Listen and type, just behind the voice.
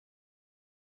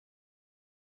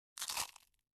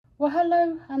Well,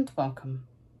 hello and welcome.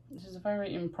 This is a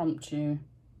very impromptu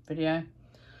video.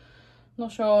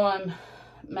 Not sure I'm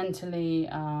mentally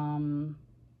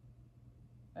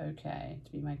okay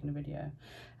to be making a video.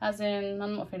 As in,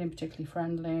 I'm not feeling particularly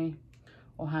friendly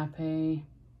or happy.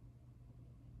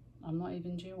 I'm not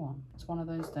even due one. It's one of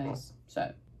those days.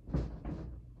 So,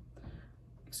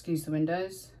 excuse the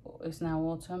windows. It's now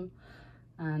autumn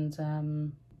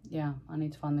and yeah, I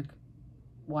need to find the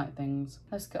white things.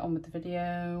 Let's get on with the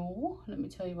video. Let me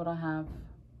tell you what I have.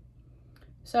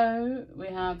 So we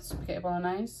have spaghetti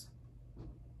bolognese,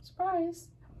 surprise,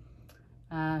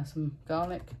 some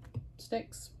garlic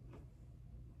sticks,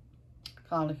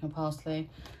 garlic and parsley,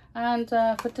 and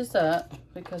for dessert,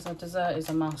 because a dessert is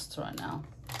a must right now,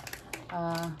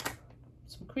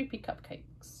 some creepy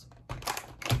cupcakes.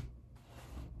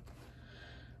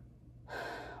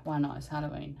 Why not? It's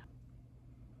Halloween.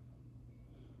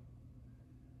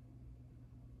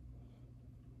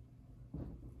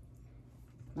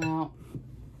 Now,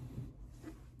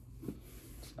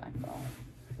 Spag Bol.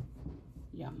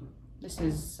 Yum. This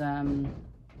is,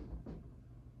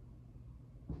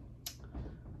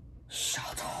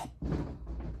 shut up. Oh my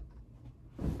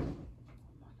God.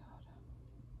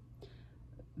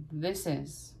 This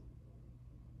is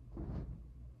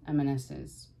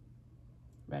M&S's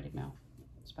ready meal.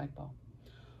 Spag Bol.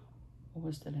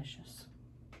 Always delicious.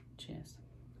 Cheers.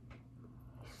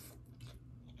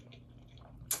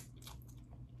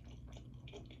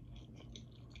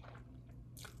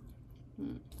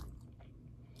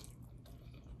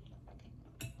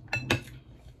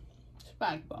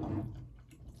 Spag Bol.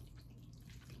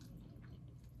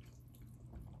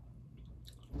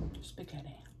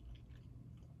 Spaghetti.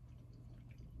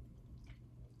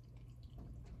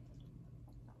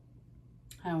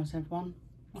 How is everyone?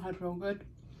 I hope you're all good.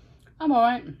 I'm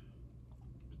alright.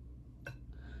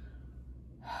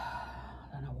 I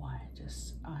don't know why,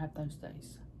 I have those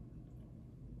days.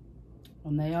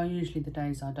 And they are usually the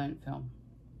days I don't film.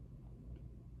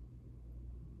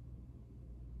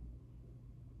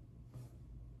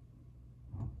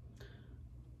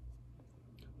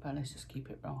 But let's just keep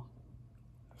it raw.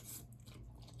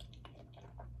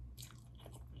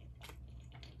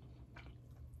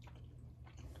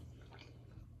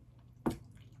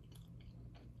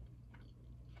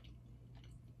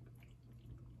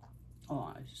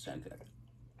 Oh, it's so good.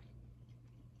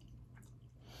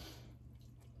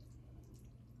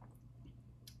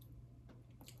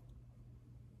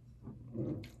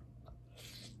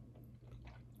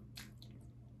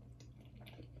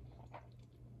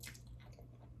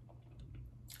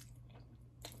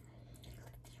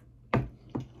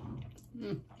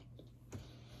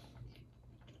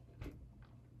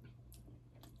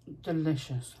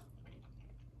 Delicious.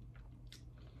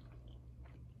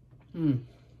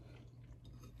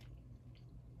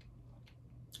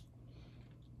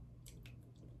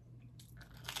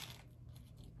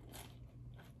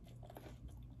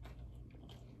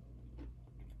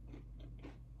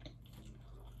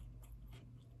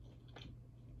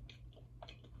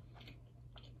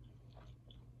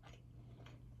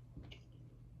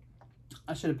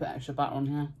 I should have put extra butter on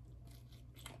here.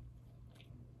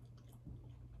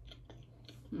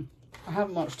 I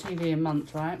haven't watched TV in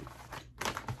months, right?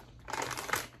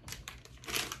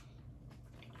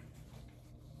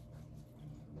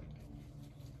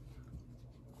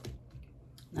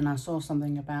 And I saw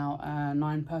something about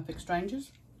 9 Perfect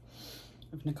Strangers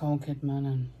with Nicole Kidman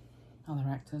and other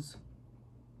actors.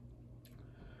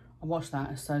 I watched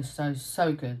that. It's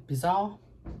so good. Bizarre.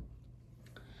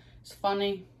 It's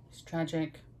funny. It's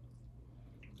tragic.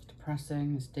 It's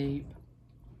depressing. It's deep.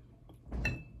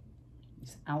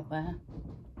 It's out there.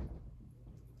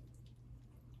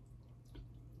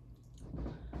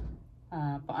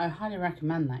 But I highly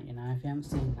recommend that, you know, if you haven't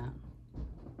seen that.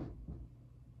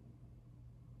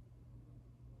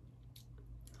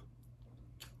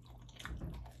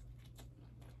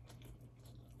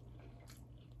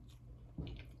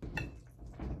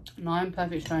 Nine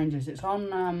Perfect Strangers. It's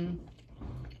on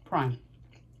Prime.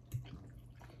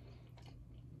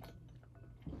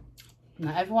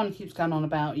 Now everyone keeps going on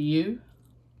about You.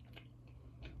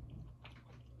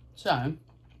 So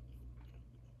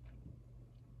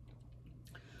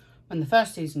when the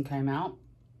first season came out,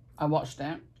 I watched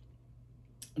it,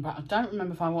 but I don't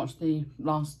remember if I watched the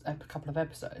last couple of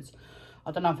episodes.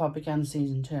 I don't know if I began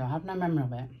season 2. I have no memory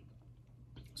of it.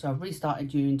 So I've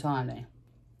restarted You entirely.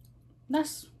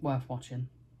 That's worth watching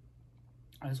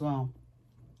as well.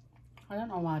 I don't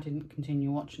know why I didn't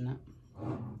continue watching it.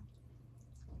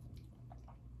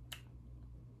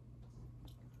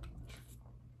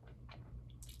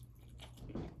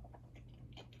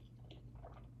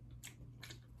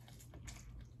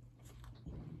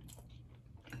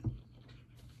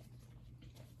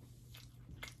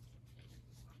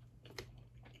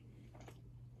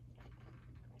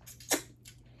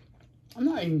 I'm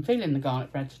not even feeling the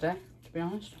garlic bread today, to be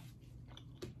honest.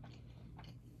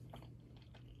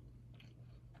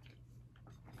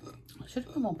 I should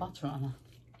have put more butter on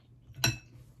her.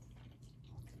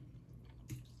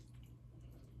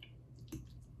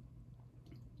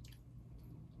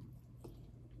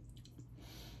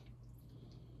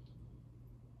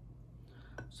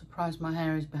 Surprised my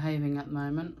hair is behaving at the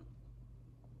moment.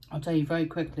 I'll tell you very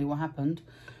quickly what happened.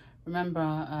 Remember,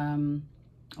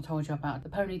 I told you about the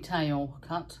ponytail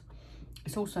cut.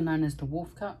 It's also known as the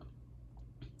wolf cut.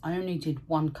 I only did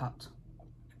one cut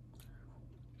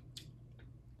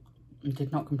and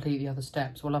did not complete the other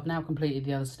steps. Well, I've now completed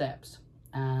the other steps,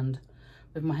 and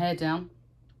with my hair down,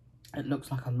 it looks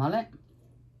like a mullet.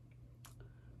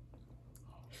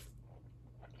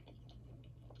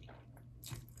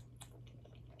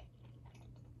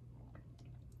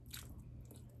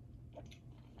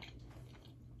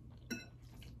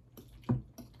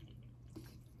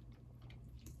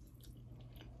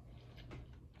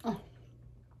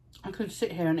 I could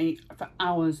sit here and eat for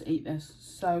hours, eat this.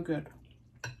 So good.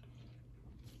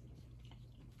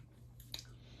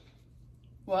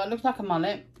 Well, it looks like a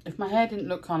mullet. If my hair didn't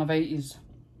look kind of 80s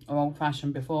or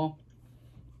old-fashioned before,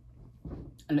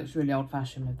 it looks really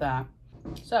old-fashioned with that.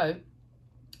 So,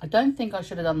 I don't think I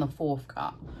should have done the 4th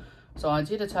cut. So I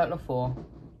did a total of 4.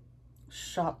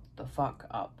 Shut the fuck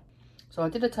up. So I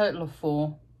did a total of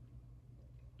 4.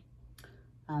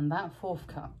 And that 4th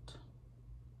cut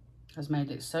has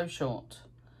made it so short.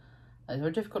 It's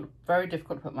very difficult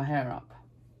to put my hair up.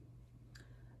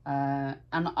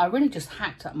 And I really just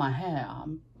hacked at my hair.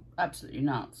 I'm absolutely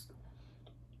nuts.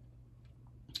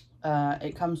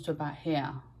 It comes to about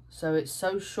here. So it's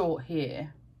so short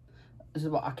here. This is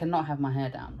what I cannot have my hair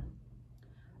down.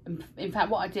 In fact,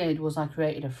 what I did was I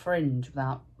created a fringe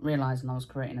without realising I was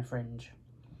creating a fringe.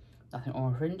 Nothing wrong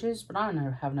with fringes, but I don't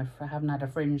know, haven't had a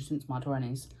fringe since my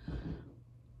 20s.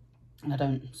 I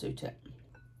don't suit it.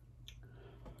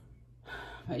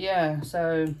 But yeah,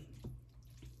 so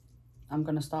I'm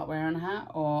going to start wearing a hat,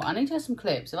 or I need to get some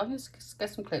clips. If I can just get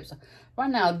some clips.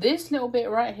 Right now, this little bit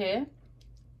right here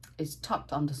is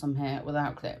tucked under some hair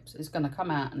without clips. It's going to come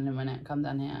out in a minute, come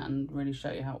down here and really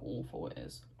show you how awful it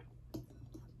is.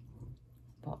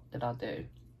 What did I do?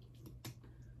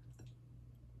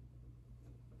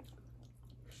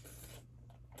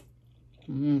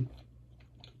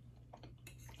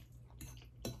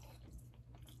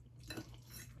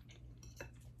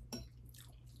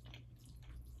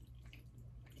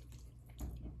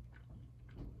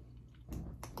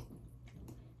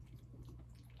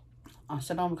 I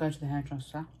said I would go to the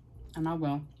hairdresser, and I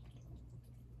will.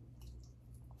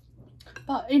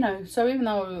 But, you know, so even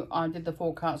though I did the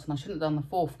 4 cuts and I shouldn't have done the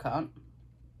 4th cut,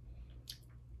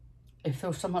 it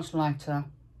feels so much lighter.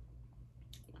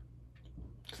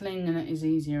 Cleaning it is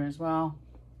easier as well.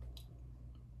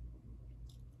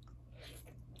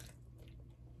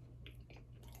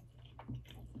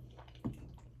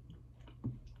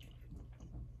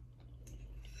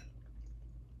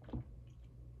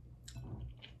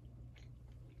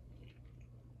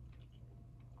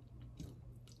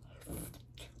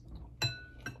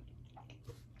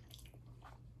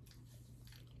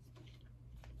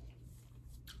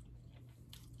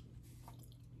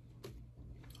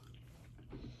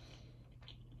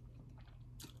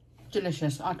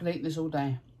 Delicious. I could eat this all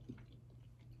day.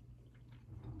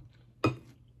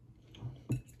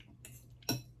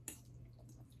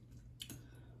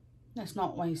 Let's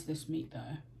not waste this meat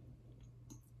though.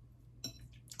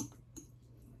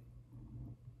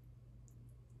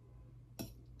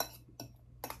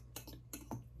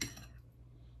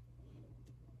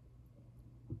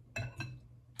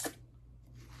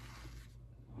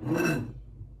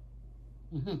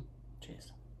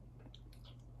 Cheers.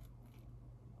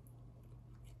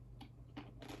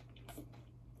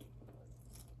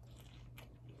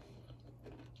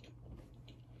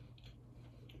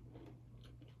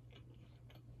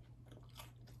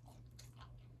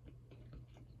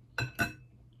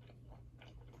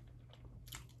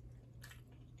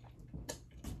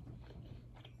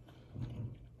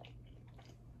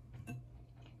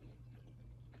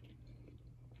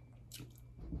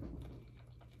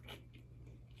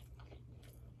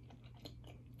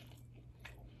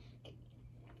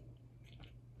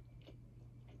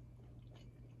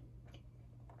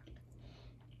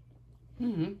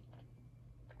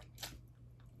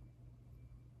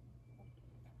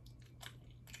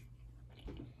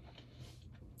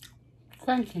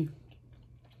 Thank you.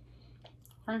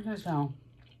 Thank you as well.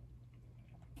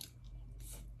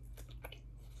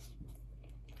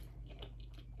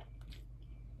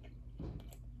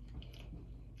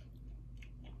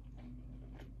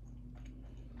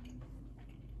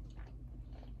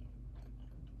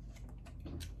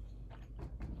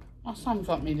 My son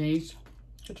got me these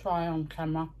to try on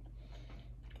camera.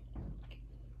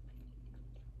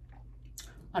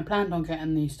 I planned on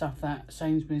getting the stuff that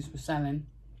Sainsbury's was selling,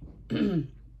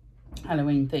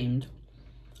 Halloween themed,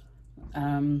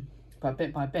 but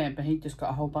bit by bit, but he just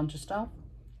got a whole bunch of stuff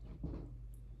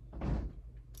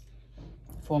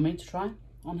for me to try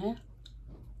on here.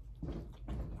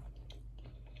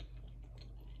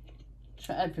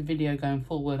 So every video going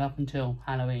forward up until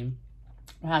Halloween,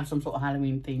 we'll have some sort of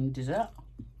Halloween themed dessert.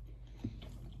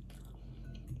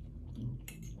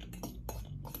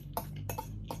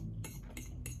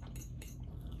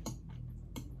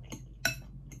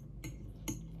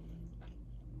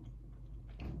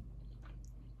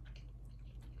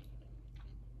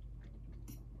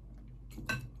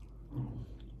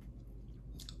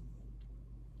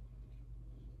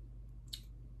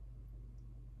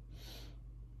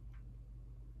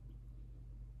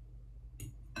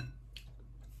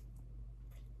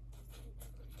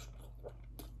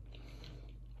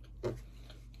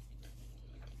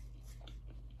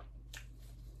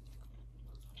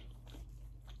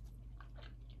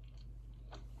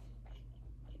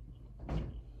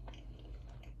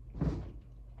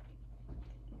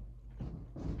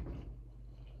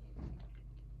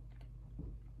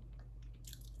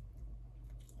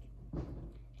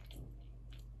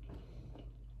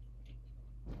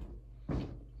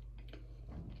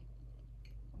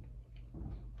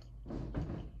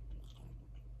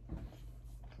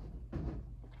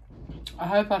 I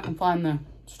hope I can find the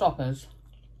stoppers.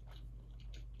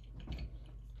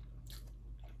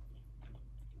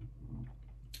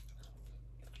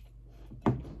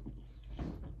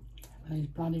 These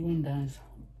bloody windows.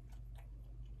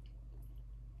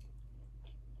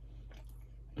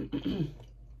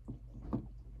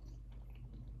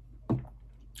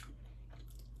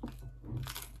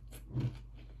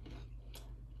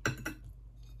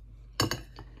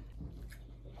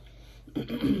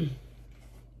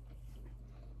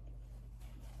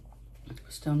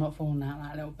 Still not falling out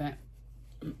that little bit.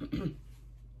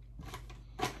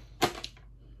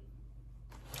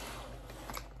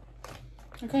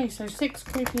 Okay, so 6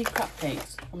 creepy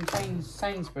cupcakes from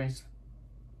Sainsbury's.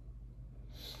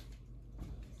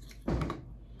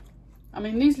 I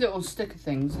mean, these little sticker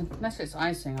things, unless it's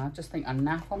icing, I just think are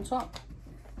naff on top.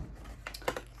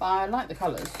 But I like the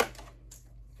colours.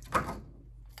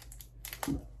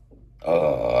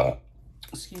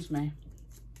 Excuse me.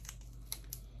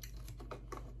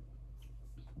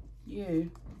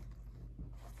 You.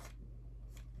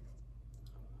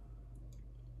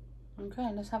 Okay,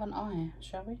 let's have an eye,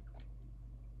 shall we?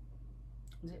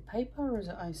 Is it paper or is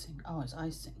it icing? Oh, it's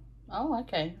icing. Oh,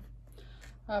 okay.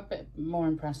 A bit more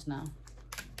impressed now.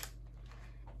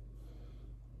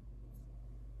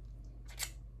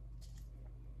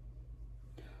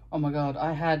 Oh my god,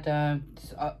 I had,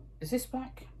 is this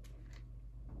black?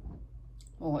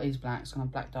 Oh, it is black, it's got a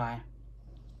black dye.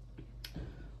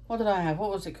 What did I have?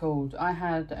 What was it called? I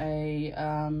had a,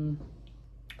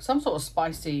 some sort of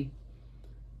spicy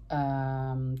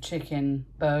chicken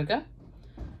burger,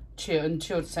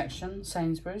 chilled section,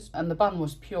 Sainsbury's, and the bun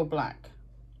was pure black,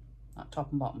 at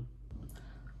top and bottom.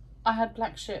 I had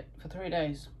black shit for 3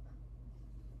 days.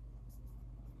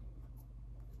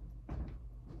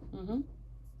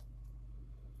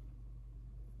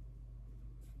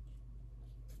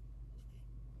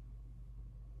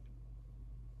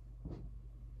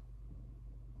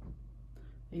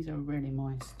 These are really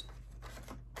moist.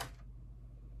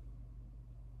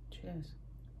 Cheers.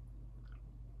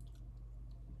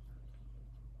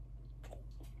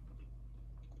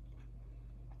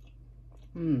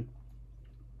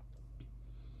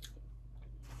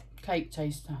 Cake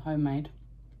taste homemade.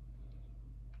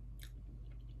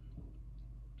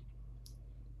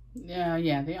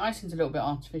 Yeah, the icing's a little bit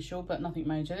artificial, but nothing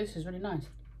major. This is really nice.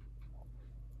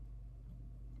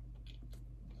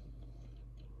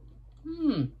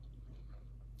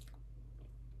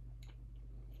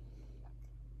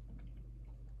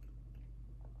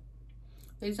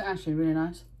 These are actually really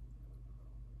nice.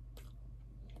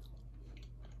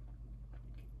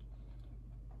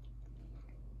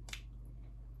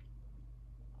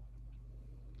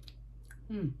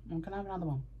 I'm gonna have another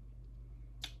one.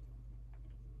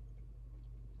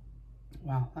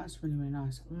 Wow, that's really, really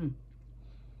nice.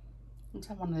 Let's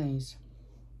have one of these.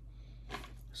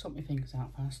 Sort my fingers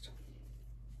out first.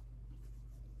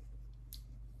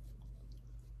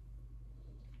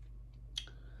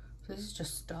 So this is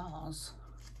just stars.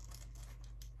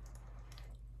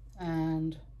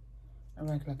 And a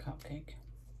regular cupcake.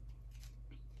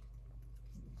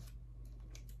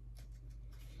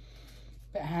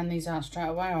 Better hand these out straight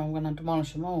away or I'm going to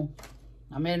demolish them all.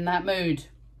 I'm in that mood.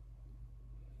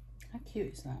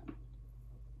 cute is that?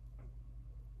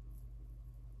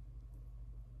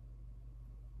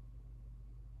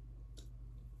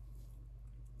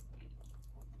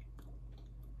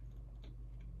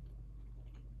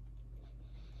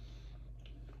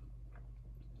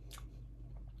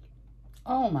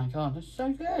 Oh my god, it's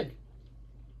so good.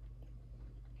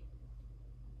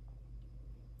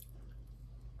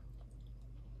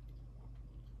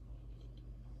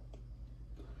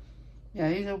 Yeah,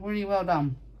 these are really well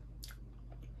done.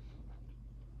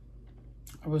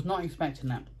 I was not expecting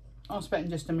that. I was expecting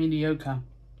just a mediocre.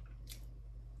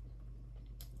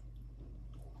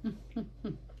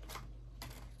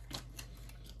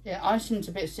 Yeah, icing's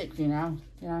a bit sickly now.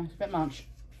 Yeah, it's a bit much.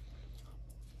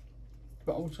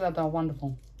 But altogether they're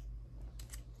wonderful.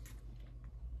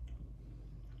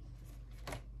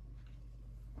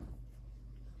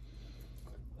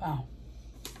 Wow.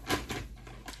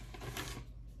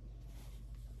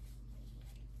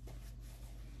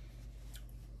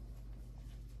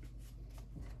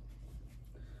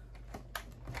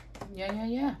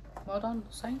 Yeah. Well done,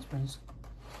 Sainsbury's.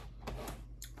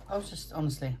 I was just,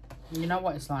 honestly, you know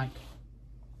what it's like.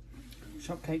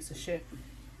 Shop cakes are shit.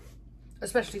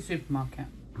 Especially supermarket.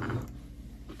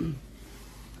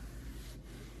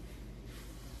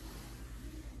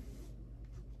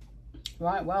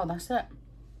 Right, well, that's it.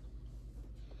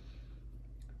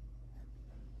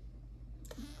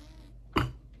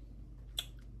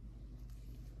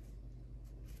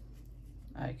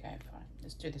 Okay, fine.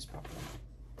 Let's do this properly.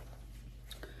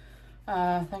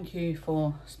 Thank you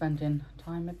for spending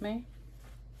time with me.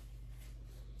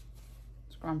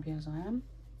 As grumpy as I am.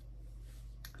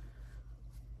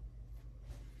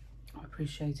 I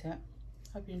appreciate it.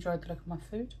 Hope you enjoyed the look of my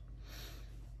food.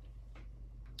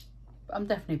 But I'm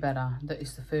definitely better that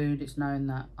it's the food. It's knowing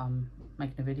that I'm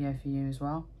making a video for you as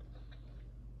well.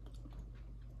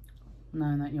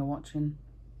 Knowing that you're watching.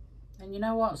 And you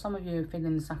know what? Some of you are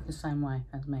feeling exactly the same way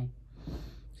as me.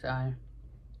 So,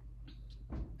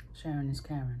 sharing is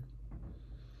caring.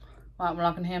 Right, well,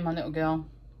 I can hear my little girl.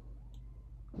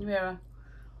 You hear her?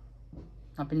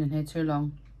 I've been in here too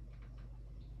long.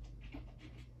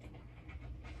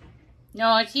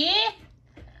 Naughty?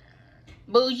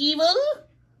 Bougie boo?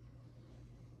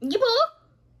 Yiboo?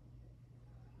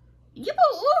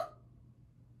 Yiboo?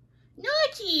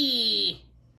 Naughty?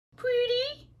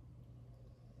 Pretty?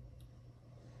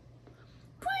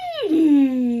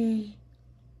 Pretty?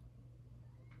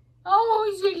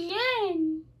 Oh,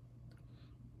 Zillian.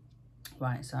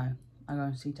 Right, so I'll go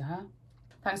and see to her.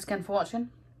 Thanks again for watching.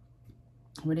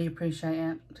 I really appreciate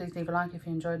it. Please leave a like if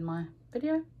you enjoyed my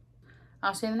video.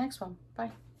 I'll see you in the next one.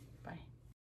 Bye.